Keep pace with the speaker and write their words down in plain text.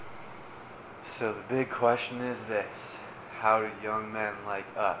So the big question is this: how do young men like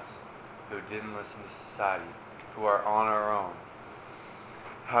us, who didn't listen to society, who are on our own,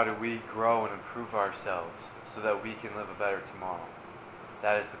 how do we grow and improve ourselves so that we can live a better tomorrow?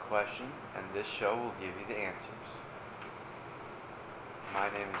 That is the question, and this show will give you the answers. My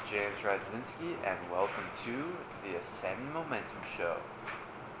name is James Radzinski, and welcome to the Ascend Momentum Show.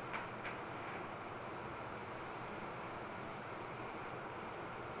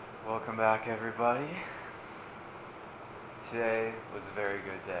 Welcome back, everybody. Today was a very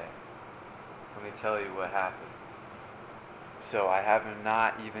good day. Let me tell you what happened. So I have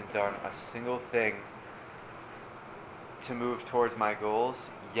not even done a single thing to move towards my goals,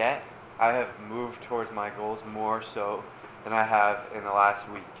 yet I have moved towards my goals more so than I have in the last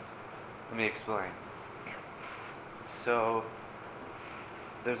week. Let me explain. So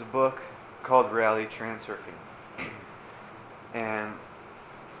there's a book called Reality Transurfing, and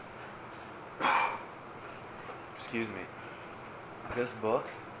excuse me, this book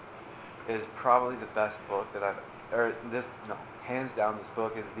is probably the best book that hands down, this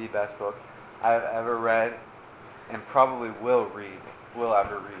book is the best book I've ever read and probably will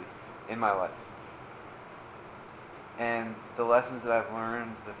ever read in my life. And the lessons that I've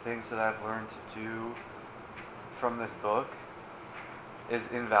learned, the things that I've learned to do from this book is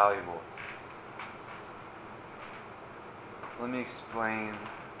invaluable. Let me explain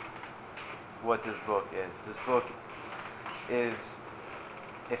what this book is. This book is,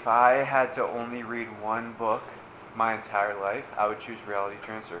 if I had to only read one book my entire life, I would choose Reality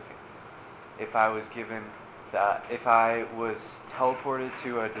Transurfing. If I was teleported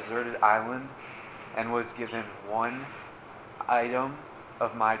to a deserted island and was given one item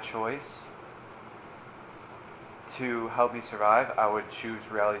of my choice to help me survive, I would choose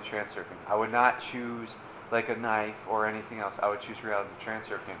Reality Transurfing. I would not choose like a knife or anything else. I would choose Reality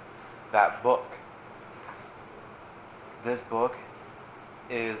Transurfing. That book. This book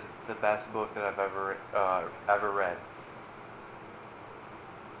is the best book that I've ever read.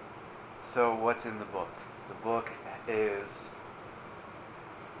 So what's in the book? The book is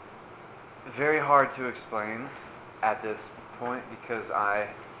very hard to explain at this point because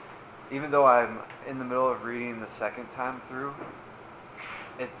even though I'm in the middle of reading the second time through,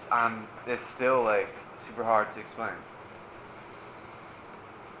 it's still like super hard to explain.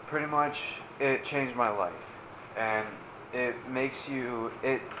 Pretty much, it changed my life, and it makes you,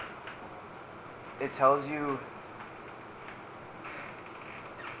 it tells you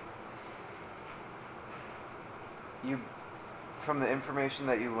from the information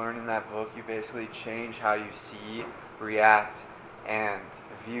that you learn in that book, you basically change how you see, react, and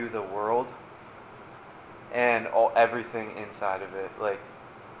view the world, and everything inside of it. Like,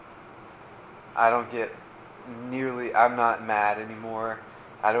 I'm not mad anymore.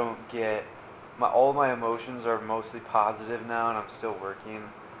 I don't get, all my emotions are mostly positive now, and I'm still working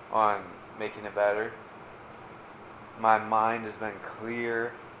on making it better. My mind has been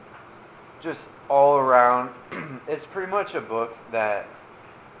clear, just all around. It's pretty much a book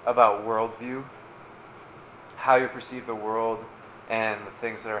about worldview, how you perceive the world, and the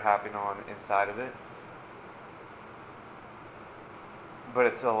things that are happening on inside of it. But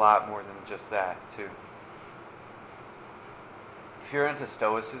it's a lot more than just that, too. If you're into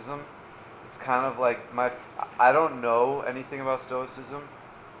Stoicism, it's kind of like I don't know anything about Stoicism,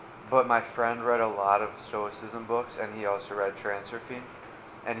 but my friend read a lot of Stoicism books, and he also read Transurfing,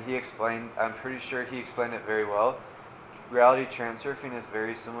 and I'm pretty sure he explained it very well. Reality Transurfing is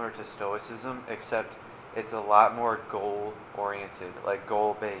very similar to Stoicism, except it's a lot more goal-oriented, like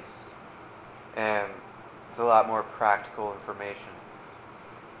goal-based, and it's a lot more practical information.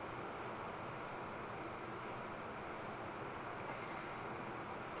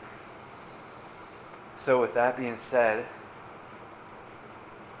 So with that being said,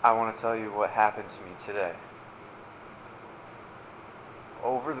 I want to tell you what happened to me today.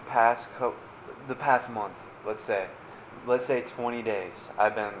 Over the past month, let's say 20 days,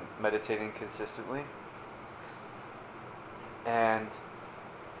 I've been meditating consistently. And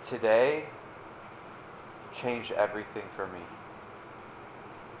today changed everything for me.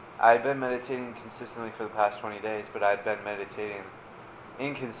 I'd been meditating consistently for the past 20 days, but I'd been meditating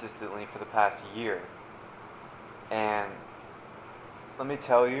inconsistently for the past year. And let me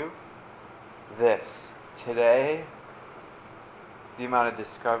tell you this, today, the amount of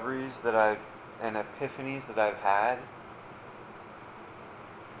discoveries and epiphanies that I've had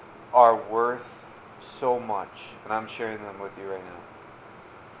are worth so much, and I'm sharing them with you right now.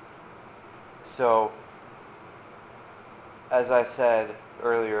 So, as I said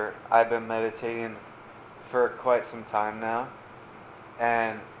earlier, I've been meditating for quite some time now,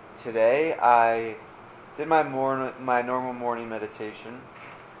 and today I did my normal morning meditation,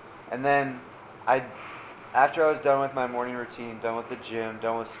 and then after I was done with my morning routine, done with the gym,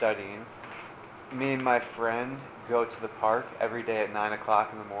 done with studying, me and my friend go to the park every day at 9 o'clock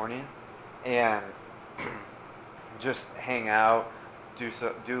in the morning and just hang out,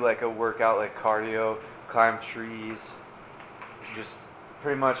 do like a workout like cardio, climb trees. Just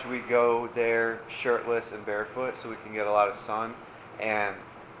pretty much we go there shirtless and barefoot so we can get a lot of sun, and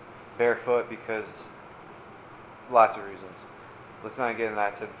barefoot because lots of reasons. Let's not get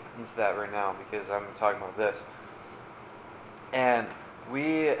into that right now because I'm talking about this. And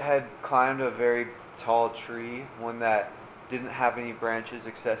we had climbed a very tall tree, one that didn't have any branches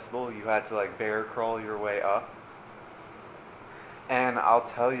accessible. You had to like bear crawl your way up. And I'll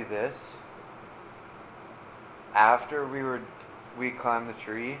tell you this, after we climbed the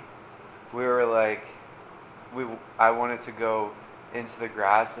tree, we were like, I wanted to go into the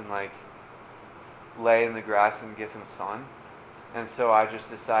grass and like lay in the grass and get some sun. And so I just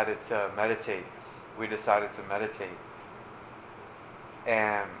decided to meditate. We decided to meditate.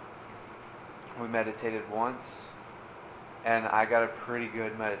 And we meditated once, and I got a pretty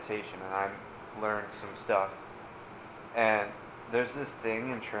good meditation, and I learned some stuff. And there's this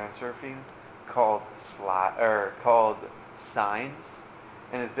thing in Transurfing called signs,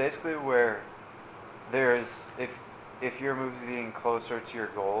 and it's basically where there's if you're moving closer to your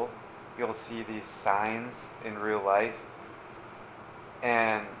goal, you'll see these signs in real life,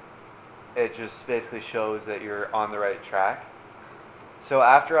 and it just basically shows that you're on the right track. So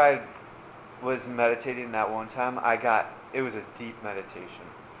after I was meditating that one time, it was a deep meditation.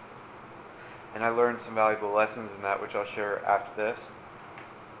 And I learned some valuable lessons in that, which I'll share after this.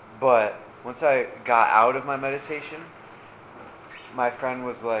 But once I got out of my meditation, my friend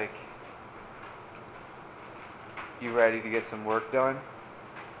was like, "You ready to get some work done?"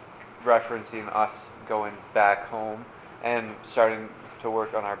 Referencing us going back home and starting to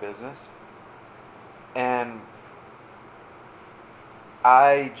work on our business. And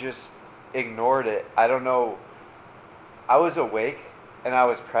I just ignored it. I don't know. I was awake and I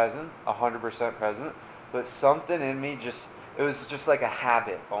was present, 100% present, but something in me it was just like a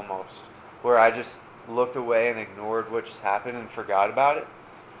habit almost, where I just looked away and ignored what just happened and forgot about it.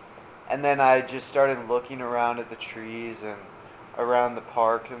 And then I just started looking around at the trees and around the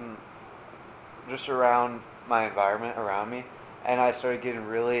park and just around my environment around me, and I started getting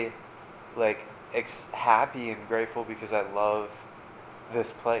really like happy and grateful because I love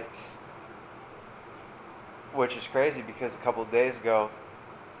this place. Which is crazy because a couple of days ago,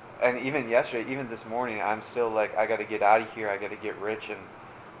 and even yesterday, even this morning, I'm still like, I got to get out of here. I got to get rich and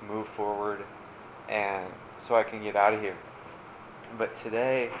move forward, and so I can get out of here. But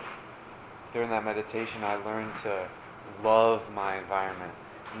today, during that meditation, I learned to love my environment,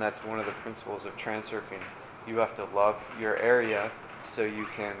 and that's one of the principles of Transurfing. You have to love your area so you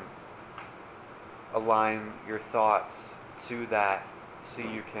can align your thoughts to that, so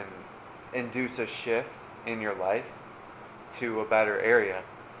you can induce a shift in your life to a better area.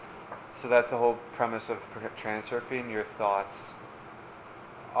 So that's the whole premise of Transurfing. Your thoughts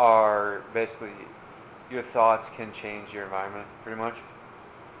can change your environment pretty much.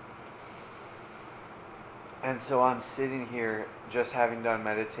 And so I'm sitting here just having done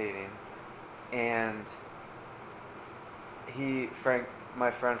meditating, and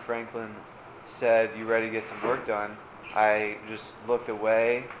my friend Franklin said, "You ready to get some work done?" I just looked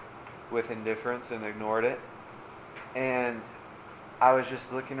away with indifference and ignored it. And I was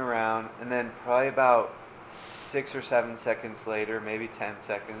just looking around, and then probably about 6 or 7 seconds later, maybe 10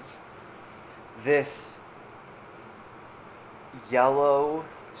 seconds, this yellow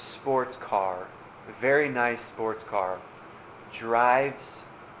sports car, a very nice sports car, drives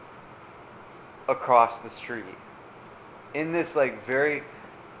across the street in this like very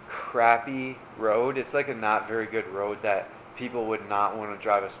crappy road. It's like a not very good road that people would not want to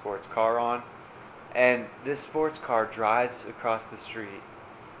drive a sports car on. And this sports car drives across the street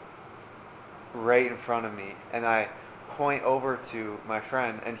right in front of me, and I point over to my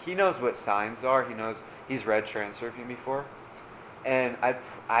friend, and he knows what signs are. He's read Transurfing before, and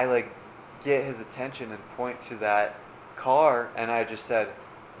I like get his attention and point to that car, and I just said,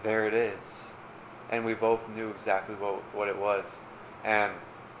 "There it is," and we both knew exactly what it was, and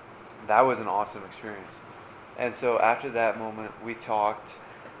that was an awesome experience. And so after that moment, we talked,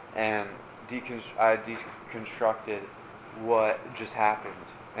 and I deconstructed what just happened,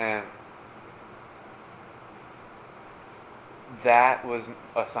 and that was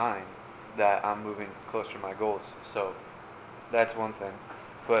a sign that I'm moving closer to my goals. So that's one thing.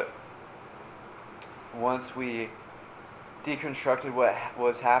 But once we deconstructed what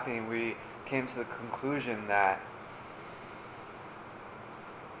was happening, we came to the conclusion that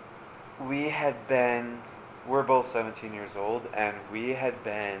we're both 17 years old, and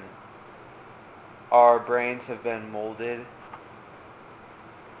our brains have been molded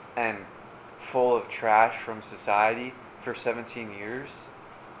and full of trash from society for 17 years.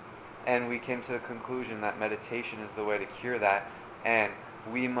 And we came to the conclusion that meditation is the way to cure that, and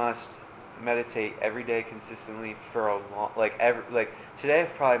we must meditate every day consistently for a long, today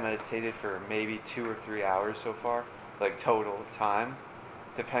I've probably meditated for maybe 2 or 3 hours so far, like total time,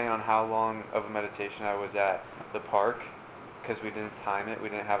 depending on how long of a meditation I was at the park, because we didn't time it, we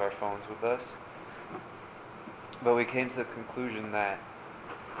didn't have our phones with us. But we came to the conclusion that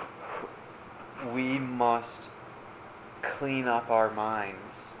we must clean up our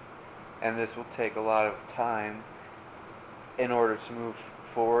minds, and this will take a lot of time in order to move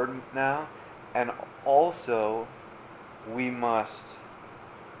forward now. And also, we must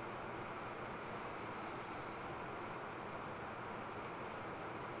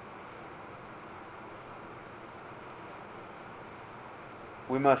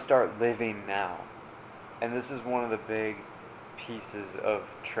start living now. And this is one of the big pieces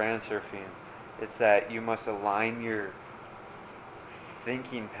of Transurfing. It's that you must align your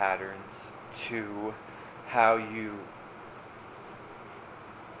thinking patterns to how you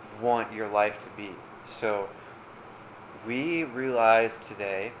want your life to be. So we realized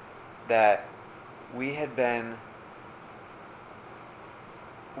today that we had been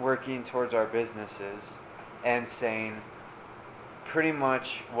working towards our businesses and saying pretty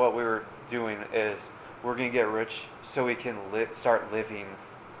much what we were doing is we're going to get rich so we can start living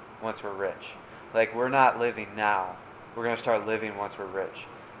once we're rich. Like, we're not living now. We're going to start living once we're rich.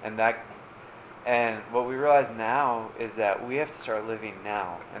 And what we realize now is that we have to start living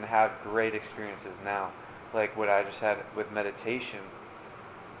now and have great experiences now, like what I just had with meditation,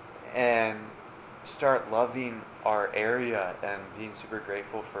 and start loving our area and being super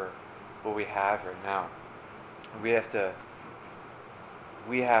grateful for what we have right now. We have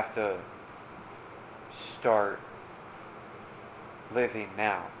to start living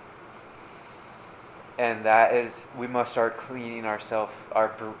now. And that is, we must start cleaning our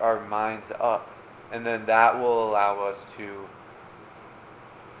minds up. And then that will allow us to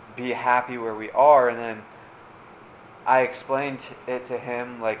be happy where we are. And then I explained it to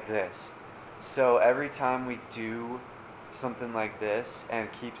him like this. So every time we do something like this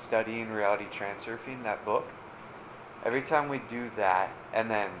and keep studying Reality Transurfing, that book, every time we do that, and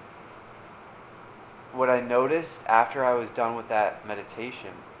then what I noticed after I was done with that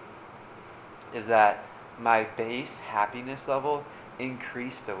meditation is that my base happiness level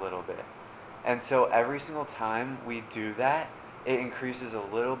increased a little bit. And so every single time we do that, it increases a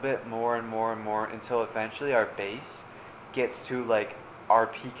little bit more and more and more until eventually our base gets to like our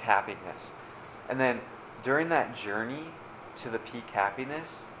peak happiness. And then during that journey to the peak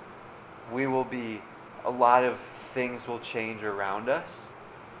happiness, a lot of things will change around us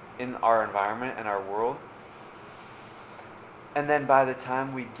in our environment and our world. And then by the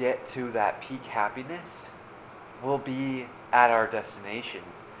time we get to that peak happiness, we'll be at our destination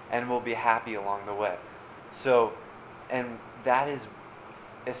and we'll be happy along the way. So, and that is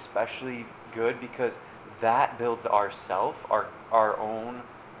especially good because that builds ourself, our own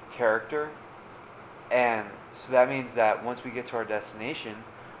character. And so that means that once we get to our destination,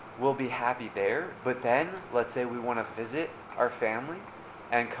 we'll be happy there. But then, let's say we want to visit our family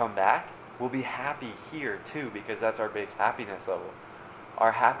and come back, we'll be happy here too because that's our base happiness level.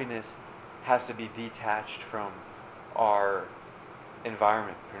 Our happiness has to be detached from our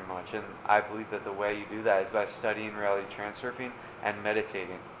environment pretty much. And I believe that the way you do that is by studying Reality Transurfing and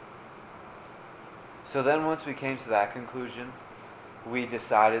meditating. So then once we came to that conclusion, we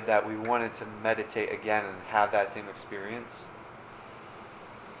decided that we wanted to meditate again and have that same experience.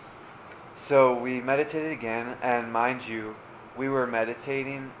 So we meditated again, and mind you, we were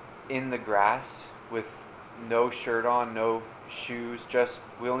meditating in the grass with no shirt on, no shoes, the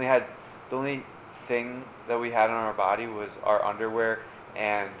only thing that we had on our body was our underwear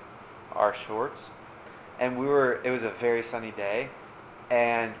and our shorts. And it was a very sunny day,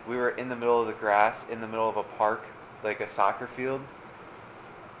 and we were in the middle of the grass, in the middle of a park, like a soccer field,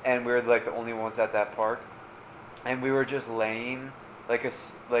 and we were like the only ones at that park, and we were just laying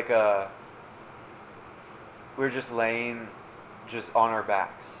we were just laying just on our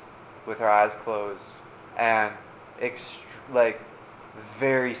backs with our eyes closed and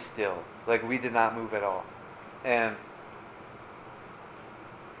very still. Like, we did not move at all. And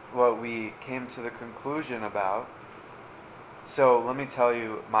what we came to the conclusion about, so let me tell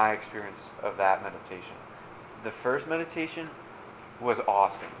you my experience of that meditation. the first meditation was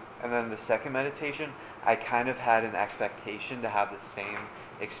awesome. And then the second meditation, I kind of had an expectation to have the same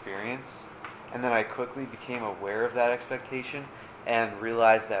experience. And then I quickly became aware of that expectation and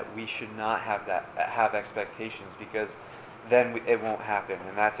realized that we should not have expectations, because then it won't happen.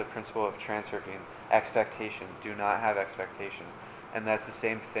 And that's a principle of transurfing. Expectation. Do not have expectation. And that's the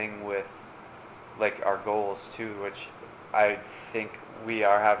same thing with like our goals too, which I think we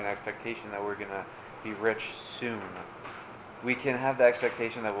are having an expectation that we're going to be rich soon. We can have the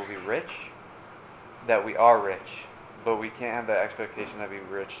expectation that we'll be rich, that we are rich, but we can't have the expectation that we'll be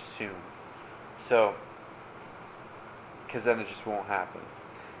rich soon. So, because then it just won't happen.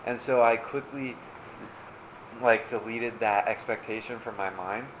 And so I quickly like deleted that expectation from my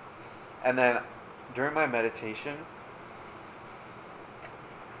mind. And then during my meditation,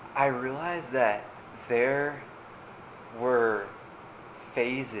 I realized that there were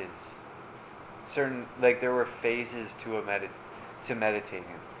phases, there were phases to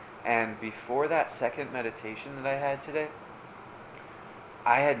meditating. And before that second meditation that I had today,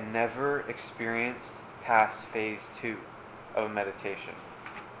 I had never experienced past phase 2 of meditation.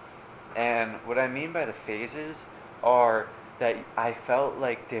 And what I mean by the phases are that I felt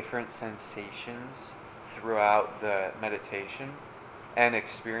like different sensations throughout the meditation and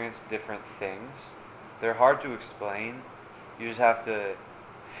experienced different things. They're hard to explain. You just have to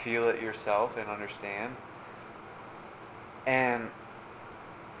feel it yourself and understand. And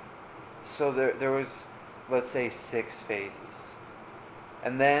so there was, let's say, 6 phases.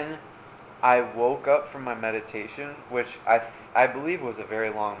 And then I woke up from my meditation, which I believe was a very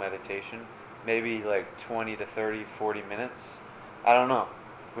long meditation, maybe like 20 to 30, 40 minutes. I don't know.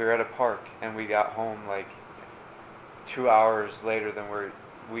 We were at a park and we got home like 2 hours later than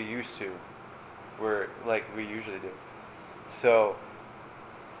we used to. We usually do. So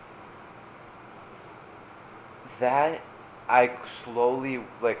that I slowly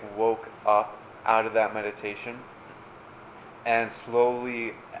woke up out of that meditation and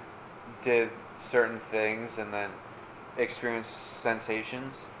slowly did certain things and then experienced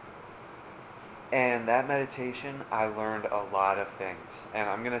sensations. And that meditation, I learned a lot of things, and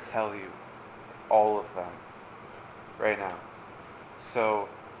I'm going to tell you all of them right now. So,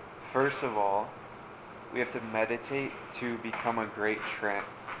 first of all, we have to meditate to become a great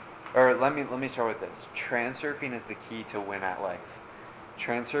let me start with this. Transurfing is the key to win at life.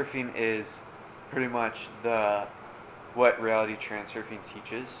 Transurfing is pretty much what reality transurfing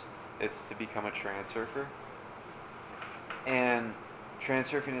teaches. It's to become a transurfer. And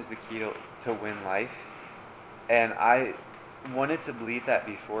transurfing is the key to win life. And I wanted to believe that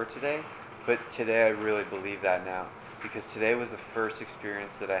before today, but today I really believe that now. Because today was the first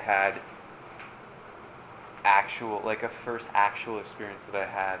experience that I had a first actual experience that I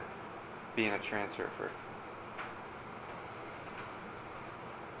had being a transurfer.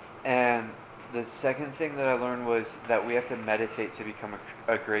 And the second thing that I learned was that we have to meditate to become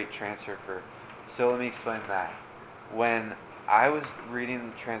a great transurfer. So let me explain that. When I was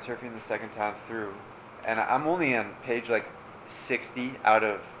reading Transurfing the second time through, and I'm only on page 60 out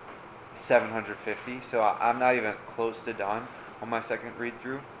of 750, so I'm not even close to done on my second read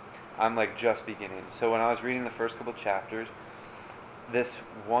through. I'm just beginning. So when I was reading the first couple chapters, this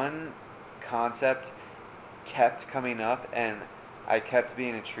one concept kept coming up and I kept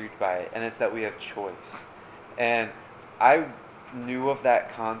being intrigued by it, and it's that we have choice. And I knew of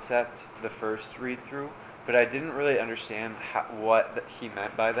that concept the first read through, but I didn't really understand what he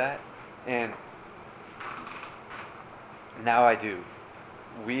meant by that. And now I do.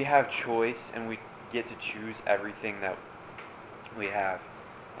 We have choice and we get to choose everything that we have.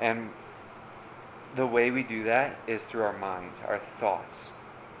 And the way we do that is through our mind, our thoughts.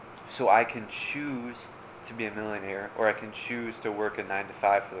 So I can choose to be a millionaire, or I can choose to work a 9 to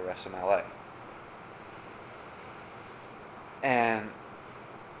 5 for the rest of my life. And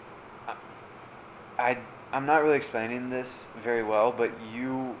I'm not really explaining this very well, but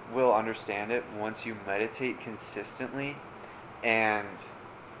you will understand it once you meditate consistently and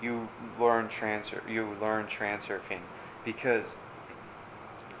you learn transurfing. Because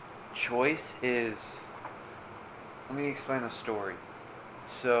choice is... Let me explain a story.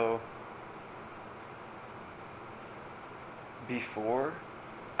 So, before,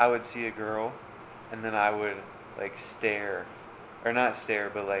 I would see a girl, and then I would, stare. Or not stare,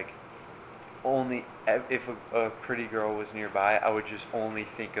 but, only... If a pretty girl was nearby, I would just only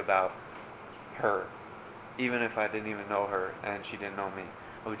think about her. Even if I didn't even know her, and she didn't know me.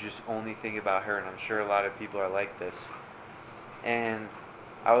 I would just only think about her, and I'm sure a lot of people are like this. And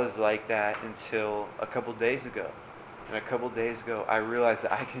I was like that until a couple days ago. And a couple days ago, I realized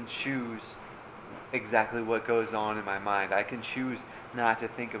that I can choose exactly what goes on in my mind. I can choose not to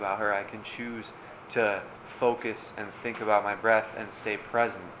think about her. I can choose to focus and think about my breath and stay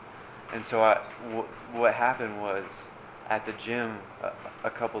present. And so what happened was at the gym a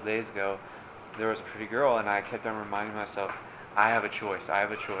couple days ago, there was a pretty girl, and I kept on reminding myself, I have a choice, I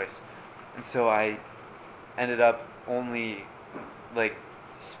have a choice. And so I ended up only like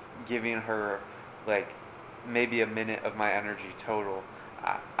giving her like maybe a minute of my energy total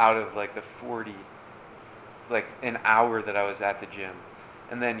out of like the 40, like an hour that I was at the gym.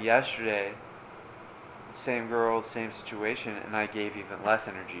 And then yesterday, same girl, same situation, and I gave even less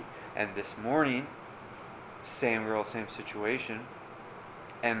energy. And this morning, same girl, same situation,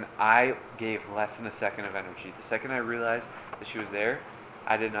 and I gave less than a second of energy. The second I realized that she was there,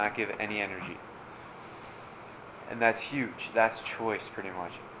 I did not give any energy. And that's huge. That's choice, pretty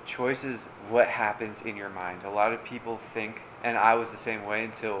much. Choice is what happens in your mind. A lot of people think, and I was the same way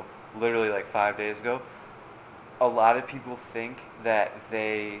until literally like 5 days ago, a lot of people think that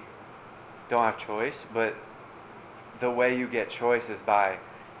they don't have choice, but the way you get choice is by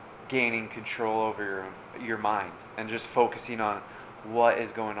gaining control over your mind and just focusing on what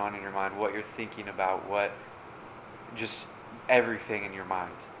is going on in your mind, what you're thinking about, just everything in your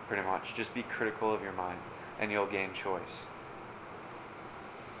mind, pretty much. Just be critical of your mind, and you'll gain choice.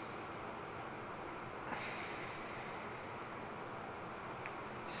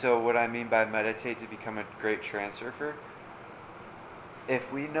 So what I mean by meditate to become a great transurfer,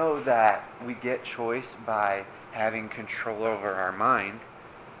 if we know that we get choice by having control over our mind,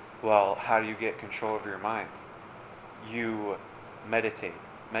 well, how do you get control over your mind? You meditate.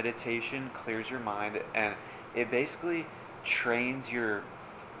 Meditation clears your mind, and it basically trains your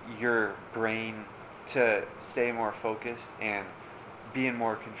brain to stay more focused and be in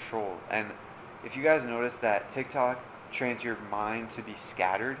more control. And if you guys notice that TikTok trains your mind to be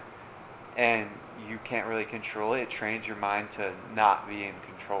scattered and you can't really control it, it trains your mind to not be in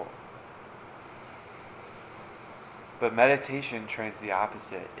control. But meditation trains the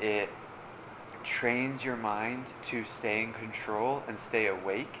opposite. It trains your mind to stay in control and stay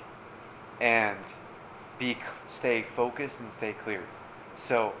awake and stay focused and stay clear.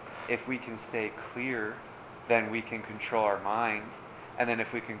 So if we can stay clear, then we can control our mind. And then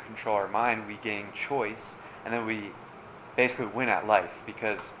if we can control our mind, we gain choice. And then we basically win at life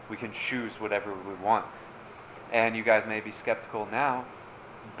because we can choose whatever we want. And you guys may be skeptical now,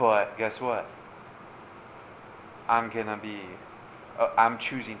 but guess what? I'm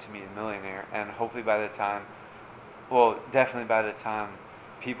choosing to be a millionaire, and hopefully definitely by the time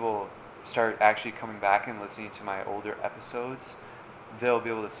people start actually coming back and listening to my older episodes, they'll be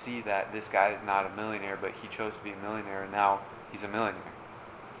able to see that this guy is not a millionaire, but he chose to be a millionaire, and now he's a millionaire.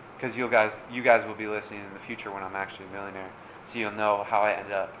 Because you guys will be listening in the future when I'm actually a millionaire, so you'll know how I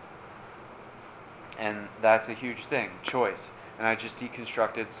ended up. And that's a huge thing, choice. And I just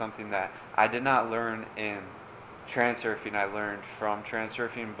deconstructed something that I did not learn in Transurfing. I learned from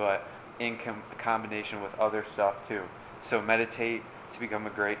Transurfing, but in combination with other stuff too. So meditate to become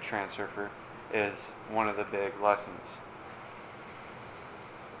a great Transurfer is one of the big lessons.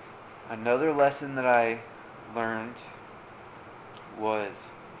 Another lesson that I learned was,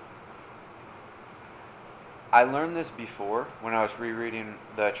 I learned this before when I was rereading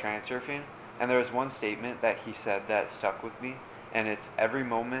the Transurfing, and there was one statement that he said that stuck with me, and it's, every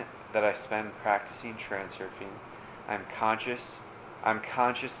moment that I spend practicing Transurfing, I'm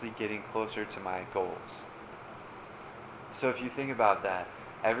consciously getting closer to my goals. So if you think about that,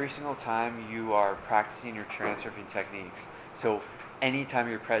 every single time you are practicing your Transurfing techniques, so anytime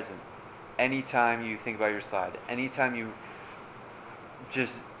you're present, anytime you think about your slide, anytime you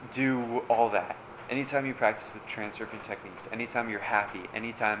just do all that, anytime you practice the Transurfing techniques, anytime you're happy,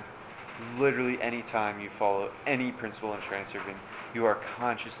 literally anytime you follow any principle in Transurfing, you are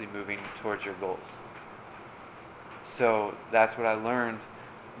consciously moving towards your goals. So that's what I learned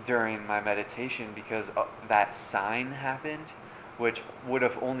during my meditation, because that sign happened, which would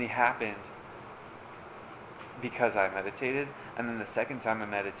have only happened because I meditated. And then the second time I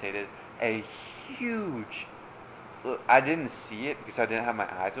meditated, I didn't see it because I didn't have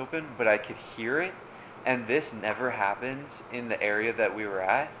my eyes open, but I could hear it. And this never happens in the area that we were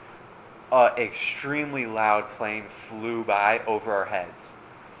at. Extremely loud plane flew by over our heads.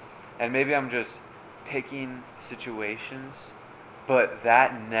 And maybe I'm just picking situations, but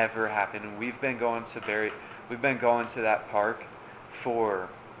that never happened. And we've been going to that park for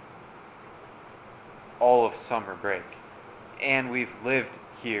all of summer break. And we've lived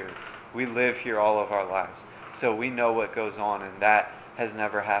here. We live here all of our lives. So we know what goes on, and that has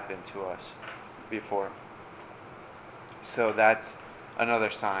never happened to us before. So that's another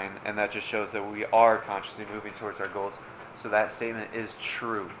sign, and that just shows that we are consciously moving towards our goals. So that statement is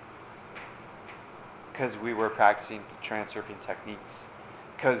true because we were practicing transurfing techniques.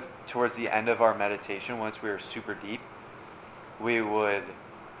 Because towards the end of our meditation, once we were super deep,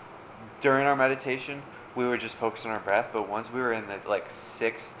 during our meditation, we would just focus on our breath. But once we were in the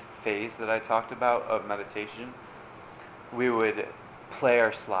sixth phase that I talked about of meditation, we would play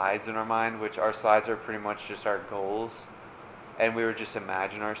our slides in our mind, which our slides are pretty much just our goals. And we would just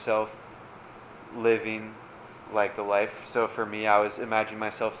imagine ourselves living like the life. So for me, I was imagining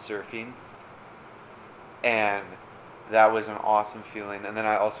myself surfing, and that was an awesome feeling. And then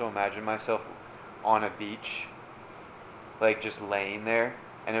I also imagined myself on a beach, just laying there,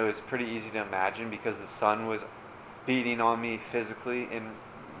 and it was pretty easy to imagine because the sun was beating on me physically in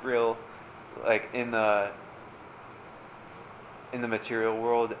real, in the material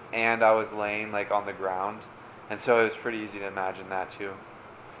world, and I was laying on the ground, and so it was pretty easy to imagine that too.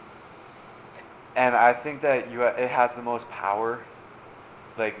 And I think that it has the most power.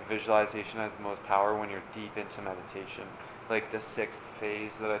 Visualization has the most power when you're deep into meditation. The sixth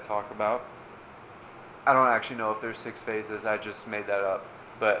phase that I talk about. I don't actually know if there's 6 phases. I just made that up.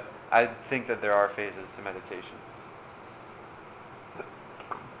 But I think that there are phases to meditation.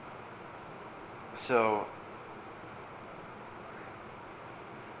 So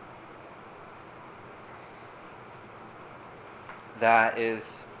that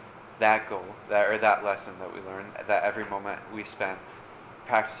is that goal, that lesson that we learned, that every moment we spent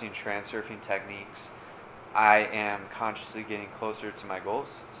practicing transurfing techniques, I am consciously getting closer to my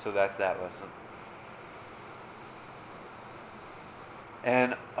goals. So that's that lesson.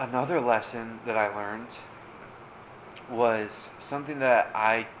 And another lesson that I learned was something that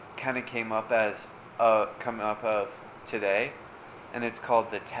I kind of came up of today, and it's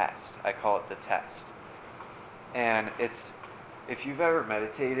called the test. I call it the test. And if you've ever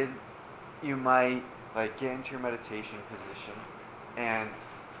meditated, you might get into your meditation position, and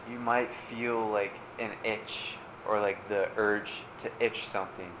you might feel an itch or the urge to itch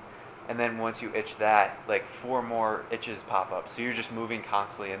something. And then once you itch that, 4 more itches pop up. So you're just moving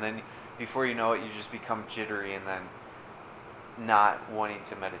constantly, and then before you know it, you just become jittery and then not wanting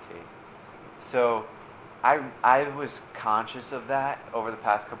to meditate. So I was conscious of that over the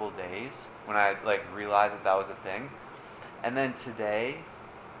past couple of days when I realized that was a thing. And then today,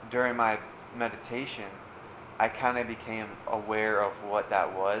 during my meditation, I kind of became aware of what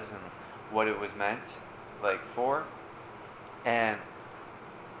that was and what it was meant for. And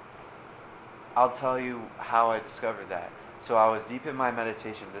I'll tell you how I discovered that. So I was deep in my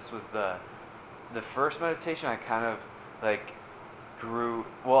meditation. This was the first meditation I kind of grew.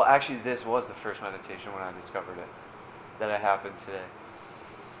 Well, actually, this was the first meditation when I discovered it, that it happened today.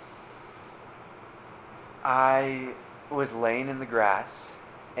 I was laying in the grass,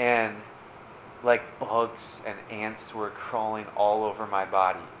 and bugs and ants were crawling all over my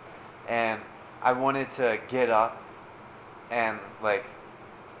body. And I wanted to get up and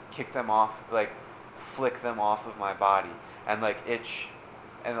kick them off, flick them off of my body, and itch,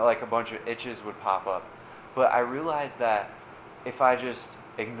 and a bunch of itches would pop up. But I realized that if I just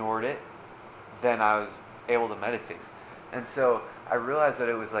ignored it, then I was able to meditate. And so I realized that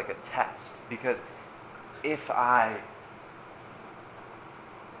it was a test, because if I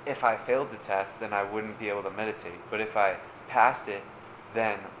failed the test, then I wouldn't be able to meditate. But if I passed it,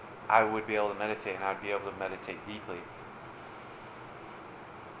 then I would be able to meditate, and I'd be able to meditate deeply.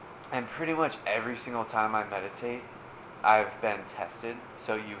 And pretty much every single time I meditate, I've been tested.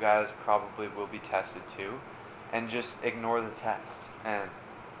 So you guys probably will be tested too. And just ignore the test. And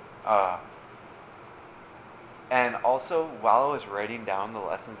also, while I was writing down the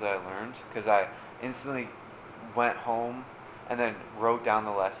lessons that I learned, because I instantly went home and then wrote down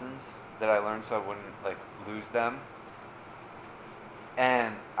the lessons that I learned so I wouldn't lose them.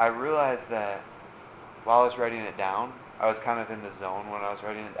 And I realized that while I was writing it down, I was kind of in the zone when I was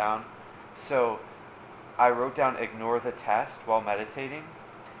writing it down. So I wrote down ignore the test while meditating.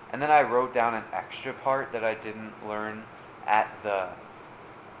 And then I wrote down an extra part that I didn't learn at the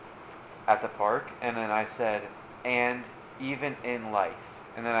park. And then I said, and even in life.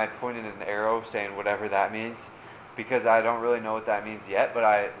 And then I pointed an arrow saying whatever that means, because I don't really know what that means yet, but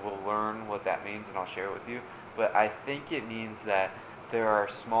I will learn what that means and I'll share it with you. But I think it means that there are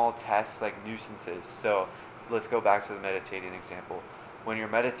small tests, nuisances. So let's go back to the meditating example. When you're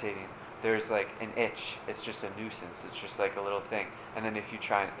meditating, there's an itch. It's just a nuisance. It's just a little thing. And then if you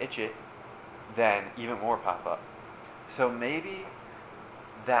try and itch it, then even more pop up. So maybe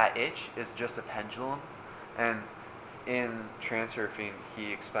that itch is just a pendulum. And in Transurfing,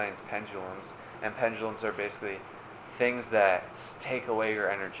 he explains pendulums. And pendulums are basically things that take away your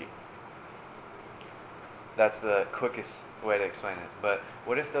energy. That's the quickest way to explain it. But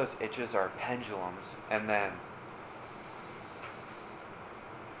what if those itches are pendulums, and then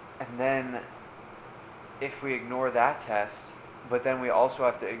if we ignore that test, but then we also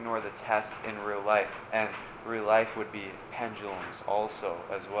have to ignore the test in real life, and real life would be pendulums also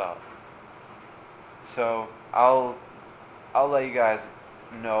as well. So I'll let you guys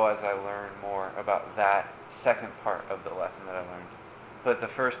know as I learn more about that second part of the lesson that I learned. But the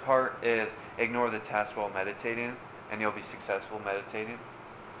first part is ignore the test while meditating, and you'll be successful meditating.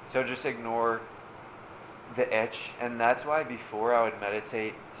 So just ignore the itch, and that's why before I would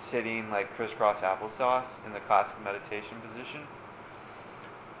meditate sitting like crisscross applesauce in the classic meditation position.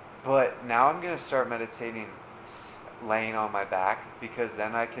 But now I'm going to start meditating laying on my back, because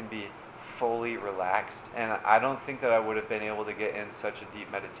then I can be fully relaxed, and I don't think that I would have been able to get in such a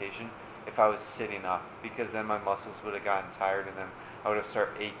deep meditation if I was sitting up, because then my muscles would have gotten tired, and then I would have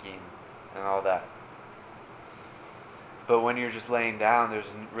started aching and all that. But when you're just laying down,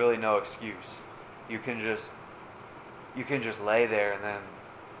 there's really no excuse. You can just lay there, and then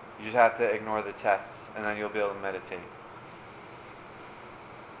you just have to ignore the tests, and then you'll be able to meditate.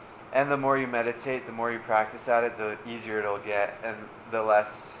 And the more you meditate, the more you practice at it, the easier it'll get, and the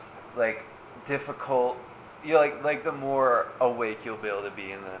less difficult, the more awake you'll be able to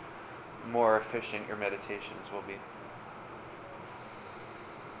be, and the more efficient your meditations will be.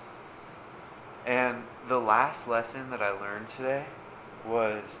 And the last lesson that I learned today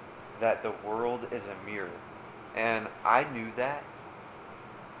was that the world is a mirror. And I knew that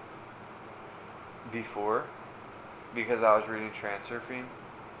before because I was reading Transurfing,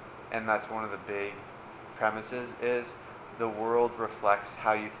 and that's one of the big premises is the world reflects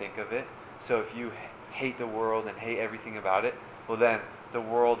how you think of it. So if you hate the world and hate everything about it, well then the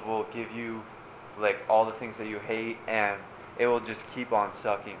world will give you all the things that you hate, and it will just keep on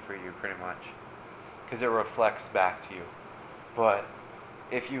sucking for you pretty much, because it reflects back to you. But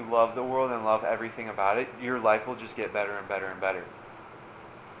if you love the world and love everything about it, your life will just get better and better and better.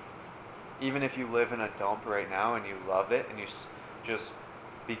 Even if you live in a dump right now and you love it, and you just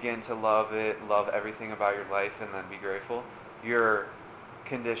begin to love it, love everything about your life, and then be grateful, your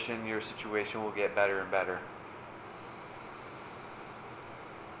condition, your situation will get better and better.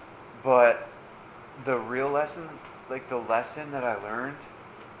 But the real lesson, the lesson that I learned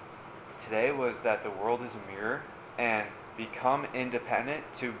today was that the world is a mirror, and become independent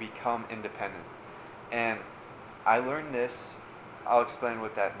to become independent. And I learned this, I'll explain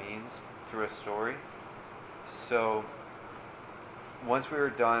what that means through a story. So once we were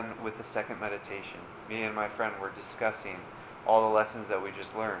done with the second meditation, me and my friend were discussing all the lessons that we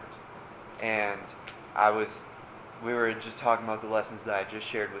just learned. And we were just talking about the lessons that I just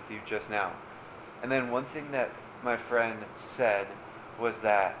shared with you just now. And then one thing that my friend said was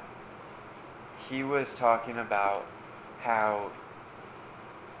that he was talking about how,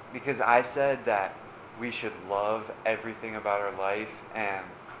 because I said that we should love everything about our life, and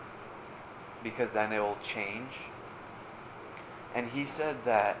because then it will change. And he said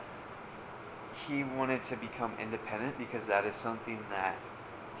that he wanted to become independent because that is something that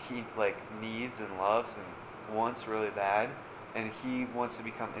he needs and loves and wants really bad. And he wants to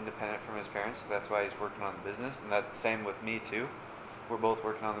become independent from his parents, so that's why he's working on the business. And that's the same with me too. We're both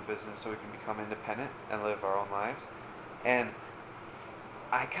working on the business so we can become independent and live our own lives. And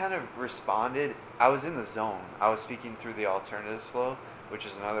I kind of responded. I was in the zone. I was speaking through the alternatives flow, which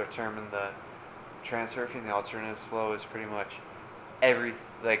is another term in the Transurfing. The alternatives flow is pretty much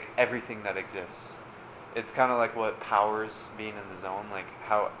everything that exists. It's kind of like what powers being in the zone, like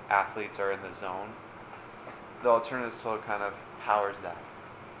how athletes are in the zone. The alternatives flow kind of powers that.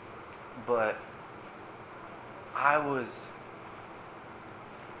 But I was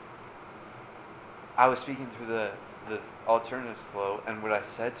speaking through the alternatives flow, and what I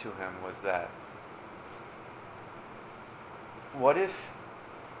said to him was that, what if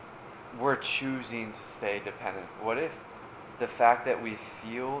we're choosing to stay dependent? What if the fact that we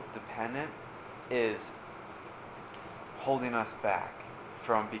feel dependent is holding us back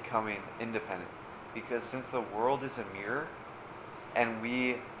from becoming independent? Because since the world is a mirror, and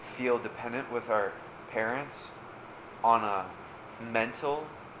we feel dependent with our parents on a mental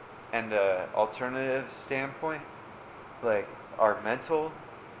and a alternative standpoint, our mental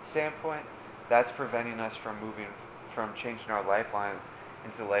standpoint, that's preventing us from changing our lifelines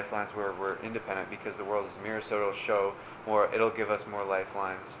into lifelines where we're independent, because the world is a mirror, so it'll give us more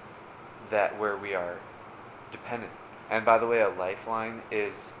lifelines where we are dependent. And by the way, a lifeline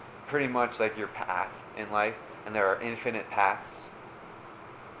is pretty much like your path in life, and there are infinite paths.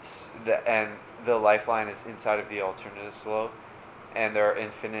 And the lifeline is inside of the alternative flow, and there are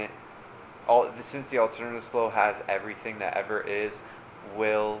infinite. Since the alternative flow has everything that ever is,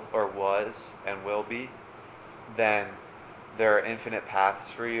 will or was and will be, then there are infinite paths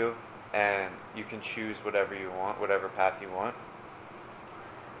for you, and you can choose whatever you want, whatever path you want.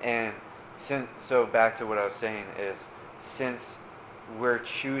 And so back to what I was saying is, since we're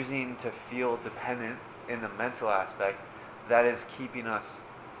choosing to feel dependent in the mental aspect, that is keeping us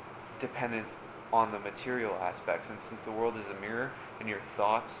dependent on the material aspects. And since the world is a mirror and your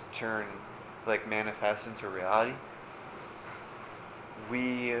thoughts manifest into reality,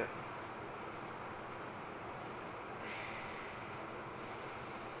 we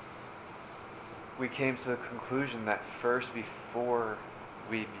came to the conclusion that first, before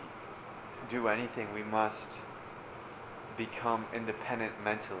we do anything, we must become independent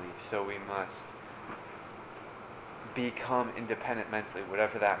mentally. So we must become independent mentally,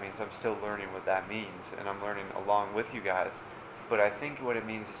 whatever that means. I'm still learning what that means, and I'm learning along with you guys. But I think what it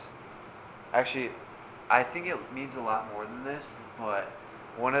means is, actually, I think it means a lot more than this, but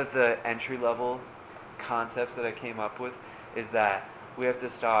one of the entry-level concepts that I came up with is that we have to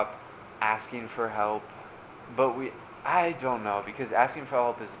stop asking for help. But I don't know, because asking for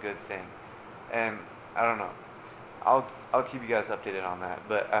help is a good thing. And I don't know. I'll keep you guys updated on that,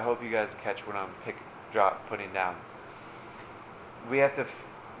 but I hope you guys catch what I'm putting down. We have to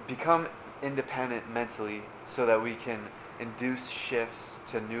become independent mentally so that we can induce shifts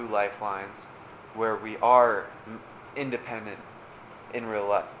to new lifelines where we are independent in real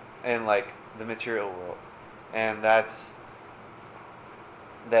life, in the material world. And that's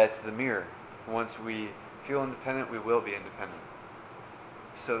the mirror. Once we feel independent, we will be independent.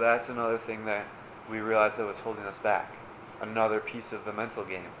 So that's another thing that we realized that was holding us back. Another piece of the mental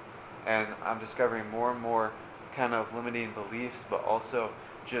game. And I'm discovering more and more kind of limiting beliefs, but also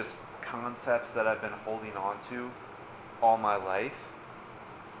just concepts that I've been holding on to all my life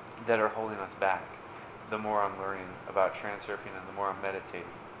that are holding us back. The more I'm learning about transurfing and the more I'm meditating.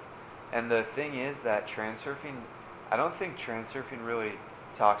 And the thing is that I don't think transurfing really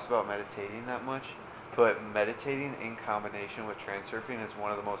talks about meditating that much, but meditating in combination with transurfing is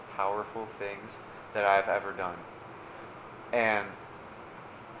one of the most powerful things that I've ever done. And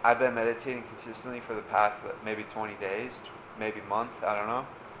I've been meditating consistently for the past maybe 20 days, maybe month, I don't know.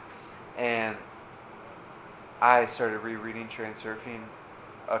 And I started rereading Transurfing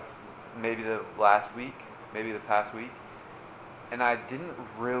maybe the past week. And I didn't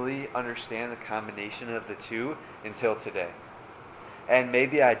really understand the combination of the two until today. And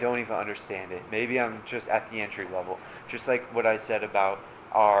maybe I don't even understand it. Maybe I'm just at the entry level. Just like what I said about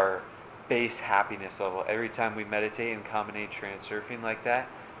our base happiness level. Every time we meditate and combine Transurfing like that,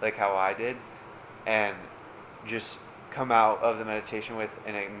 like how I did, and just come out of the meditation with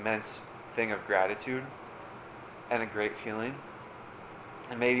an immense thing of gratitude and a great feeling.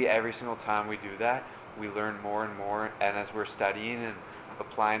 And maybe every single time we do that, we learn more and more, and as we're studying and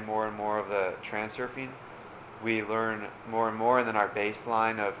applying more and more of the Transurfing, we learn more and more, and then our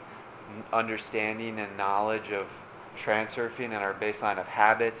baseline of understanding and knowledge of Transurfing and our baseline of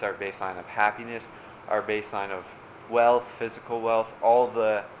habits, our baseline of happiness, our baseline of wealth, physical wealth, all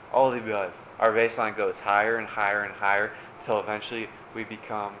the above. Our baseline goes higher and higher and higher until eventually we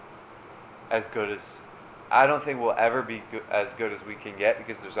become as good as, I don't think we'll ever be as good as we can get,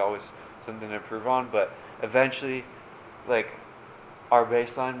 because there's always something to improve on, but eventually our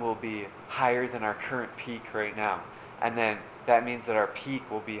baseline will be higher than our current peak right now. And then that means that our peak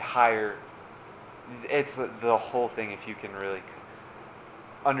will be higher. It's the whole thing, if you can really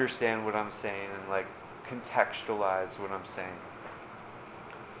understand what I'm saying and contextualize what I'm saying.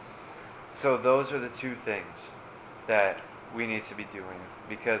 So those are the two things that we need to be doing,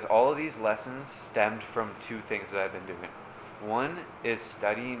 because all of these lessons stemmed from two things that I've been doing. One is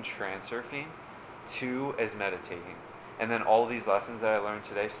studying Transurfing, two is meditating. And then all of these lessons that I learned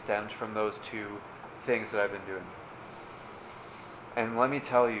today stemmed from those two things that I've been doing. And let me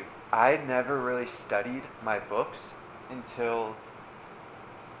tell you, I never really studied my books until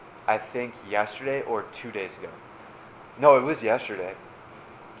I think yesterday or 2 days ago. No, it was yesterday.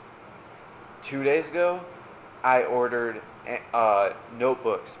 2 days ago, I ordered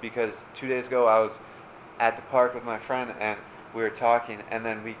notebooks, because 2 days ago I was at the park with my friend and we were talking, and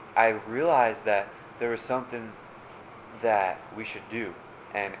then I realized that there was something that we should do,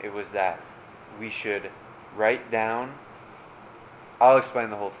 and it was that we should write down. I'll explain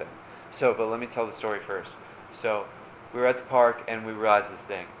the whole thing. But let me tell the story first. So we were at the park and we realized this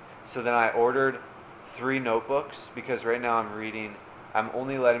thing. So then I ordered 3 notebooks, because right now I'm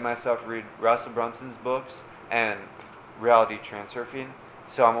only letting myself read Russell Brunson's books and Reality Transurfing.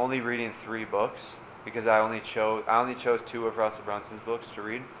 So I'm only reading 3 books because I only chose 2 of Russell Brunson's books to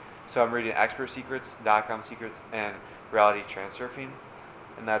read. So I'm reading Expert Secrets, .com Secrets, and Reality Transurfing,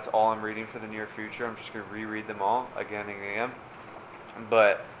 and that's all I'm reading for the near future. I'm just going to reread them all again and again.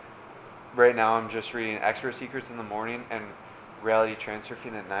 But right now I'm just reading Expert Secrets in the morning and Reality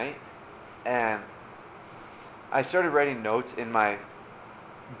Transurfing at night. And I started writing notes in my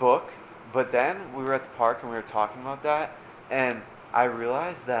book, but then we were at the park and we were talking about that, and I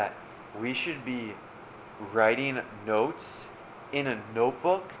realized that we should be writing notes in a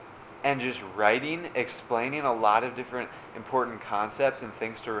notebook and just writing, explaining a lot of different important concepts and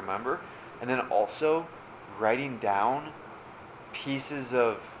things to remember, and then also writing down pieces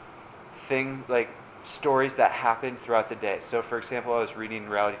of things, like stories that happened throughout the day. So for example, I was reading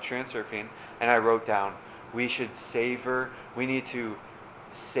Reality Transurfing and I wrote down, we need to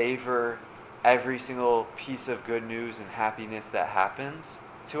savor every single piece of good news and happiness that happens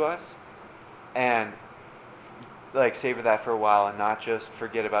to us, and like savor that for a while and not just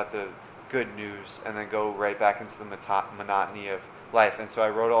forget about the good news and then go right back into the monotony of life. And so I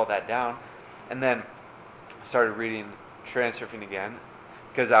wrote all that down and then started reading Transurfing again,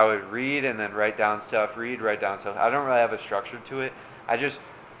 because I would read and then write down stuff, write down stuff. I don't really have a structure to it. I just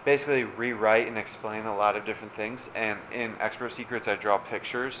basically rewrite and explain a lot of different things. And in Expert Secrets, I draw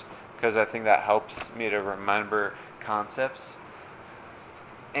pictures because I think that helps me to remember concepts.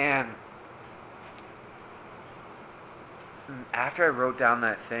 And after I wrote down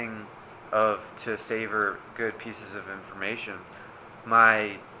that thing of to savor good pieces of information,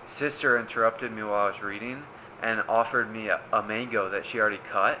 my sister interrupted me while I was reading and offered me a mango that she already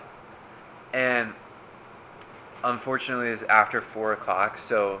cut. And unfortunately it's after 4 o'clock,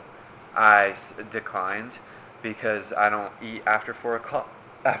 so I declined because I don't eat after 4 o'clock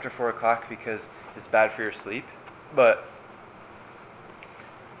because it's bad for your sleep. But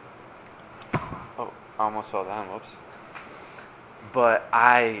oh, I almost fell down, whoops.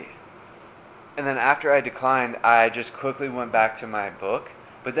 And then after I declined, I just quickly went back to my book.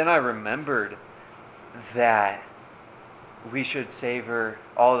 But then I remembered that we should savor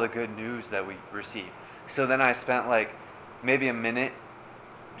all the good news that we receive. So then I spent like maybe a minute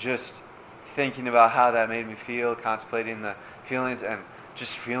just thinking about how that made me feel, contemplating the feelings, and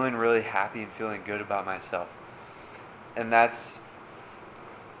just feeling really happy and feeling good about myself. And that's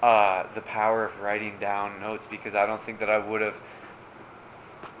the power of writing down notes, because I don't think that I would have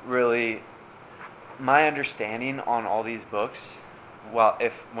really, my understanding on all these books,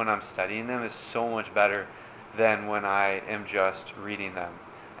 when I'm studying them, is so much better than when I am just reading them.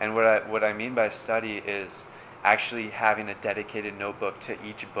 And what I mean by study is actually having a dedicated notebook to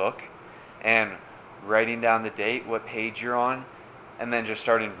each book and writing down the date, what page you're on, and then just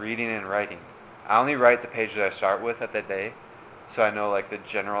starting reading and writing. I only write the page that I start with at that day, so I know like the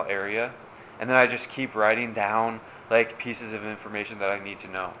general area, and then I just keep writing down like pieces of information that I need to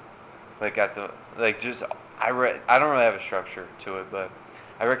know. Like I don't really have a structure to it, but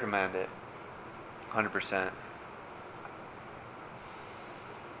I recommend it 100%.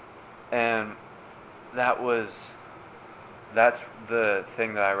 And that's the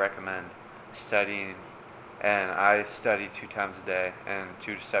thing that I recommend studying. And I study 2 times a day and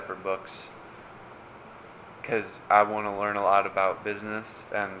 2 separate books, because I want to learn a lot about business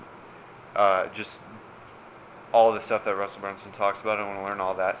and just all the stuff that Russell Brunson talks about. I want to learn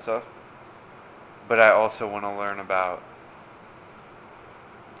all that stuff. But I also want to learn about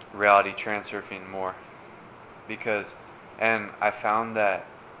reality transurfing more, and I found that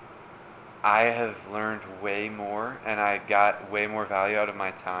I have learned way more and I got way more value out of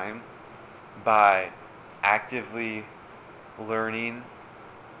my time by actively learning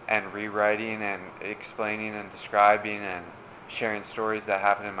and rewriting and explaining and describing and sharing stories that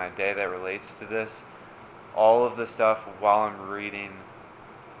happen in my day that relates to this. All of the stuff while I'm reading,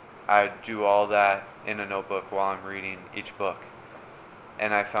 I do all that in a notebook while I'm reading each book.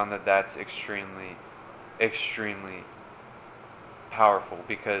 And I found that that's extremely, extremely powerful,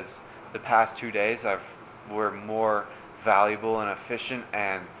 because the past 2 days were more valuable and efficient,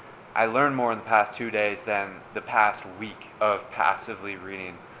 and I learned more in the past 2 days than the past week of passively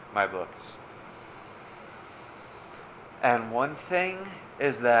reading my books. And one thing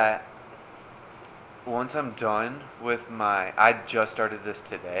is that once I'm done with I just started this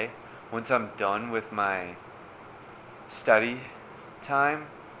today. Once I'm done with my study time,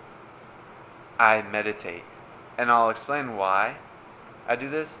 I meditate. And I'll explain why I do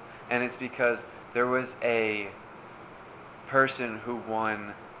this. And it's because there was a person who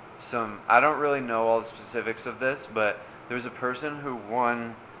won I don't really know all the specifics of this, but there was a person who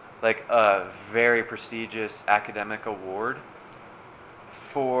won like a very prestigious academic award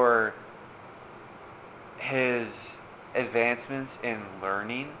for his advancements in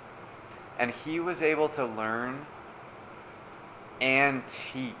learning, and he was able to learn and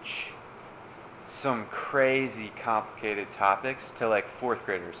teach some crazy complicated topics to like fourth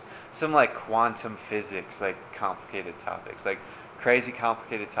graders. Some like quantum physics, like complicated topics, like crazy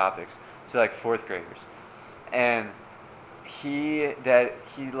complicated topics to like fourth graders. And he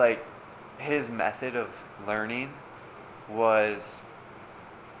like his method of learning was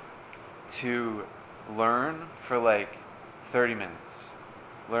to learn for like 30 minutes.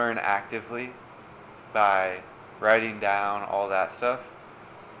 Learn actively by writing down all that stuff.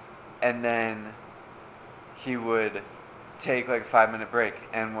 And then he would take like a 5-minute break.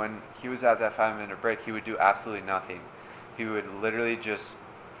 And when he was at that 5-minute break, he would do absolutely nothing. He would literally just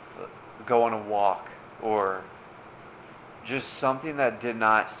go on a walk or just something that did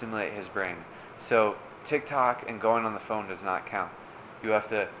not stimulate his brain. So TikTok and going on the phone does not count. You have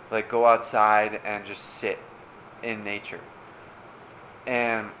to like go outside and just sit in nature.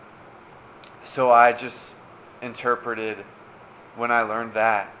 And so I just interpreted, when I learned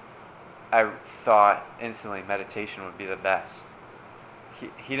that, I thought instantly meditation would be the best.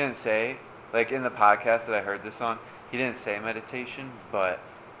 He didn't say, like in the podcast that I heard this on, he didn't say meditation, but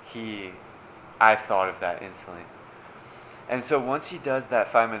I thought of that instantly. And so once he does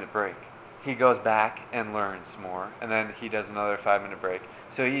that 5-minute break, he goes back and learns more, and then he does another 5-minute break.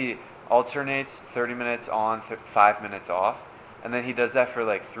 So he alternates 30 minutes on, 5 minutes off, and then he does that for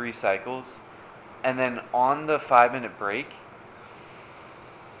like 3 cycles. And then on the 5-minute break,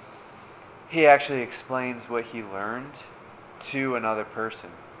 he actually explains what he learned to another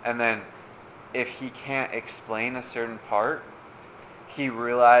person. And then if he can't explain a certain part, he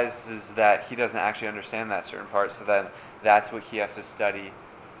realizes that he doesn't actually understand that certain part, so then that's what he has to study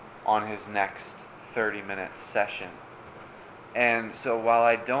on his next 30-minute session. And so while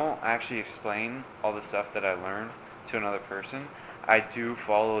I don't actually explain all the stuff that I learned to another person, I do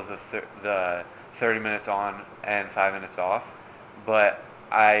follow the 30 minutes on and 5 minutes off, but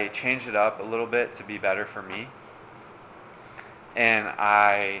I changed it up a little bit to be better for me. And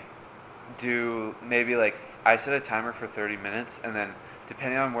I do maybe like, I set a timer for 30 minutes, and then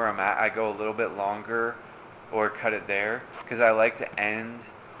depending on where I'm at, I go a little bit longer or cut it there, because I like to end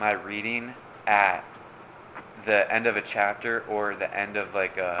my reading at the end of a chapter or the end of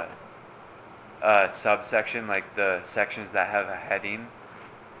like a subsection, like the sections that have a heading.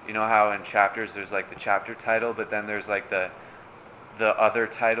 You know how in chapters there's like the chapter title, but then there's like the other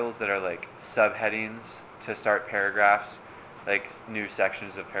titles that are like subheadings to start paragraphs, like new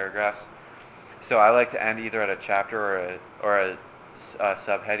sections of paragraphs. So I like to end either at a chapter or a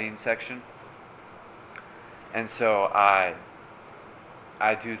subheading section. And so I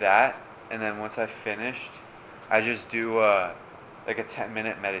do that, and then once I've finished, I just do like a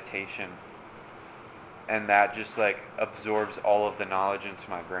 10-minute meditation, and that just like absorbs all of the knowledge into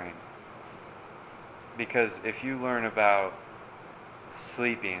my brain. Because if you learn about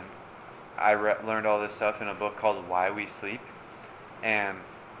sleeping, I learned all this stuff in a book called Why We Sleep, and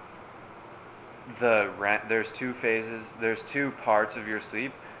there's 2 phases, there's 2 parts of your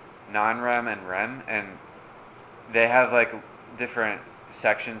sleep, non-REM and REM, and they have like different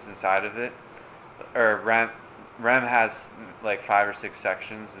sections inside of it. Or REM has like 5 or 6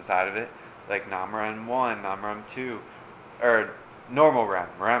 sections inside of it, like non-REM 1, non-REM 2, or normal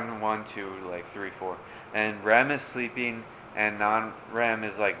REM 1, 2, like 3, 4. And REM is sleeping, and non-REM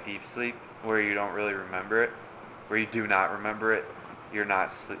is like deep sleep, where you don't really remember it, where you do not remember it. You're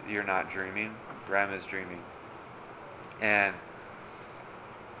not dreaming. REM is dreaming. And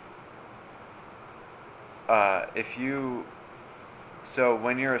so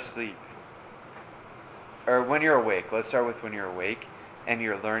when you're asleep, or when you're awake, let's start with when you're awake and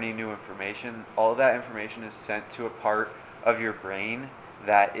you're learning new information, all that information is sent to a part of your brain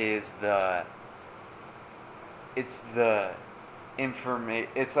that is it's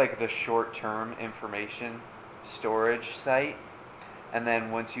like the short-term information storage site. And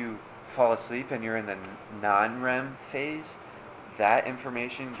then once you fall asleep and you're in the non-REM phase, that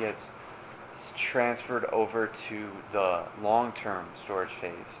information gets transferred over to the long-term storage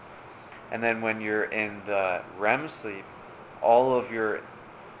phase. And then when you're in the REM sleep, all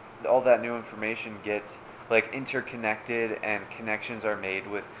that new information gets like interconnected, and connections are made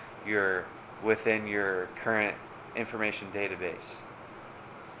within your current information database.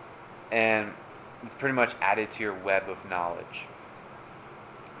 And it's pretty much added to your web of knowledge.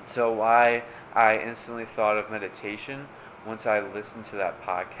 So why I instantly thought of meditation once I listened to that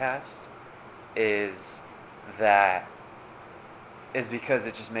podcast is because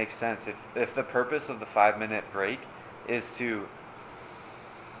it just makes sense. If the purpose of the 5-minute break is to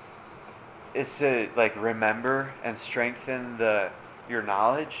is to like remember and strengthen your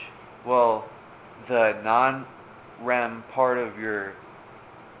knowledge. Well, the non-REM part of your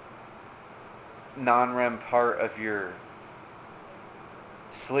non-REM part of your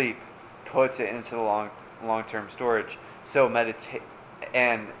sleep puts it into the long-term storage. So meditate,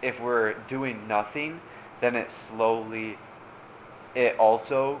 and if we're doing nothing, then it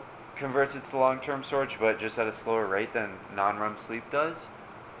also converts it to the long-term storage, but just at a slower rate than non-REM sleep does.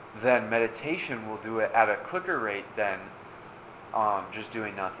 Then meditation will do it at a quicker rate than just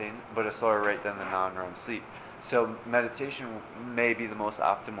doing nothing, but a slower rate than the non-REM sleep. So meditation may be the most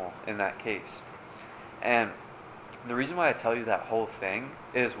optimal in that case. And the reason why I tell you that whole thing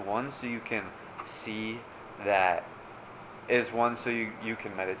is one, so you can see that, is one, so you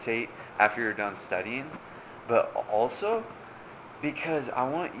can meditate after you're done studying, but also because I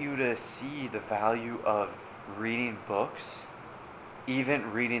want you to see the value of reading books,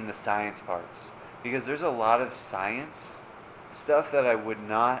 even reading the science parts. Because there's a lot of science stuff that I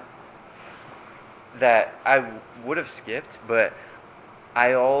would have skipped, but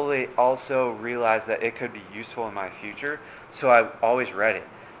I also realized that it could be useful in my future, so I always read it.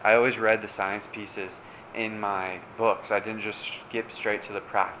 I always read the science pieces in my books. I didn't just skip straight to the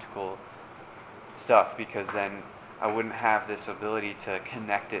practical stuff, because then I wouldn't have this ability to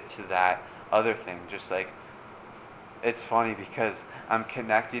connect it to that other thing. Just like, it's funny because I'm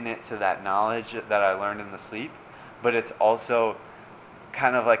connecting it to that knowledge that I learned in the sleep, but it's also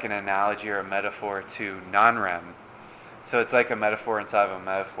kind of like an analogy or a metaphor to non-REM. So it's like a metaphor inside of a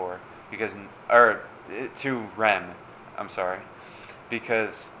metaphor, to REM, I'm sorry,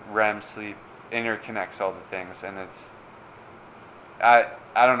 because REM sleep interconnects all the things, and I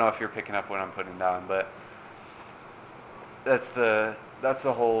don't know if you're picking up what I'm putting down, but that's the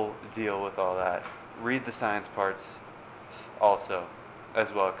whole deal with all that. Read the science parts also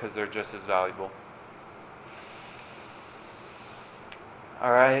as well, because they're just as valuable.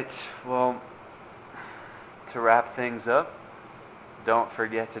 All right, well, to wrap things up, don't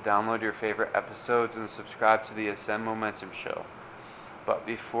forget to download your favorite episodes and subscribe to the Ascend Momentum Show. But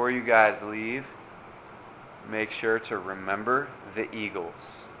before you guys leave, make sure to remember the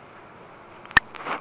Eagles.